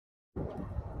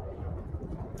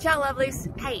Ciao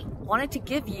lovelies. Hey, wanted to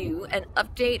give you an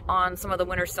update on some of the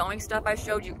winter sowing stuff I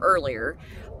showed you earlier.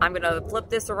 I'm gonna flip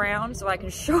this around so I can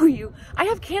show you. I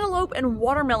have cantaloupe and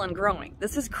watermelon growing.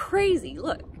 This is crazy,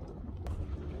 look.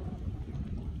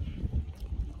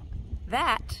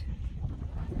 That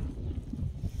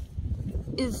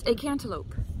is a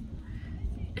cantaloupe.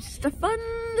 It's just a fun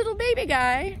little baby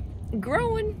guy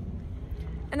growing.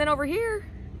 And then over here,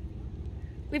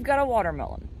 we've got a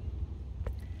watermelon.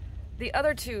 The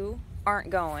other two aren't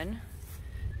going,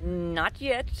 not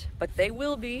yet, but they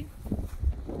will be.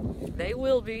 They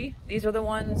will be. These are the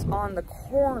ones on the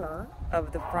corner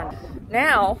of the front.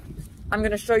 Now, I'm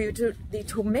gonna show you the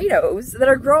tomatoes that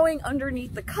are growing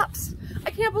underneath the cups. I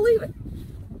can't believe it.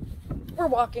 We're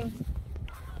walking.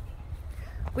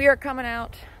 We are coming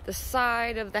out the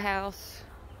side of the house.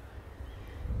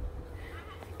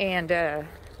 And let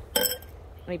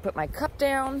me put my cup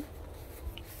down.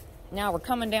 Now we're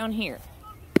coming down here.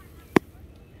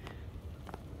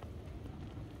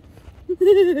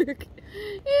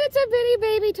 It's a bitty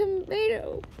baby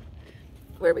tomato.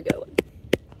 Where are we going?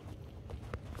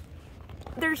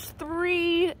 There's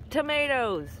 3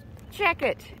 tomatoes. Check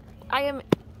it. I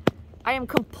am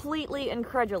completely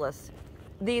incredulous.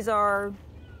 These are,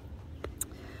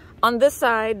 on this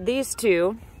side, these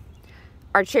 2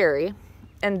 are cherry,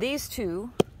 and these 2,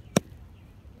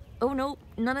 oh no,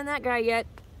 none in that guy yet.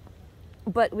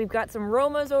 But we've got some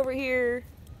Romas over here.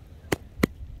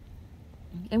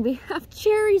 And we have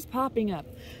cherries popping up.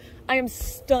 I am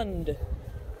stunned.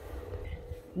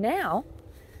 Now,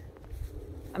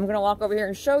 I'm gonna walk over here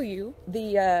and show you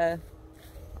the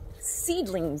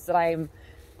seedlings that I'm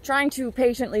trying to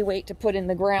patiently wait to put in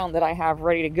the ground that I have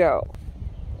ready to go.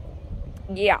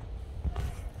 Yeah.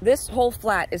 This whole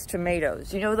flat is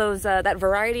tomatoes. You know those, that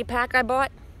variety pack I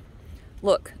bought?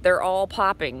 Look, they're all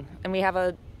popping. And we have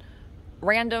a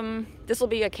random, this will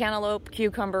be a cantaloupe,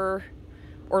 cucumber,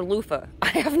 or loofah. I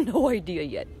have no idea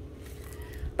yet.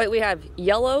 But we have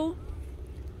yellow,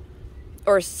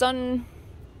 or sun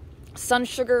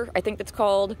sugar, I think that's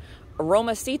called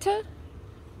Romacita.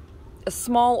 A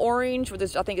small orange, with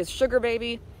this, I think is sugar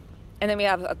baby. And then we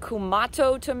have a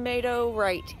Kumato tomato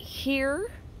right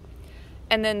here.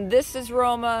 And then this is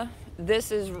Roma,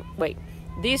 this is, wait,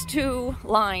 these 2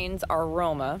 lines are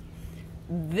Roma.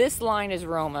 This line is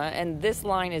Roma, and this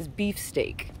line is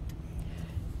beefsteak.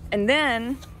 And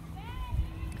then,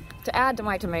 to add to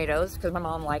my tomatoes, because my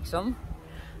mom likes them,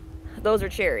 those are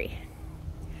cherry.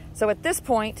 So at this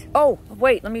point, oh,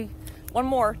 wait, one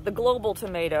more, the global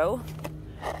tomato,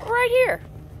 right here.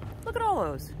 Look at all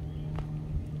those.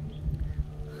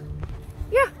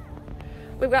 Yeah.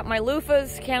 We've got my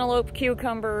loofahs, cantaloupe,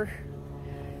 cucumber.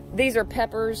 These are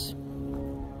peppers.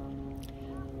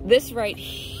 This right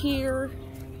here.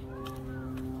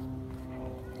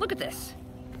 Look at this.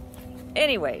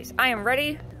 Anyways, I am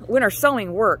ready. Winter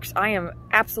sowing works. I am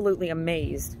absolutely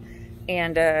amazed.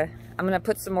 And I'm gonna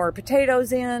put some more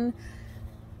potatoes in.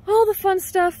 All the fun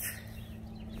stuff.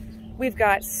 We've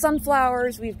got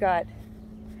sunflowers. I've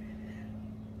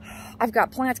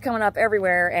got plants coming up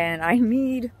everywhere, and I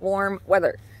need warm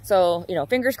weather. So, you know,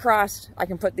 fingers crossed I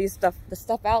can put the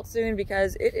stuff out soon,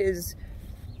 because it is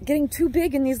getting too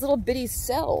big in these little bitty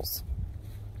cells.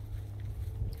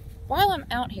 While I'm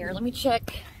out here, let me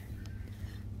check.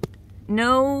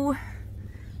 No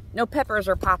peppers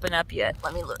are popping up yet.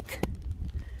 Let me look.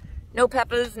 No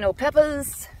peppers, no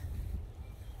peppers.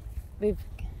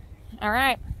 All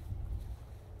right.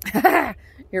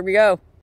 Here we go.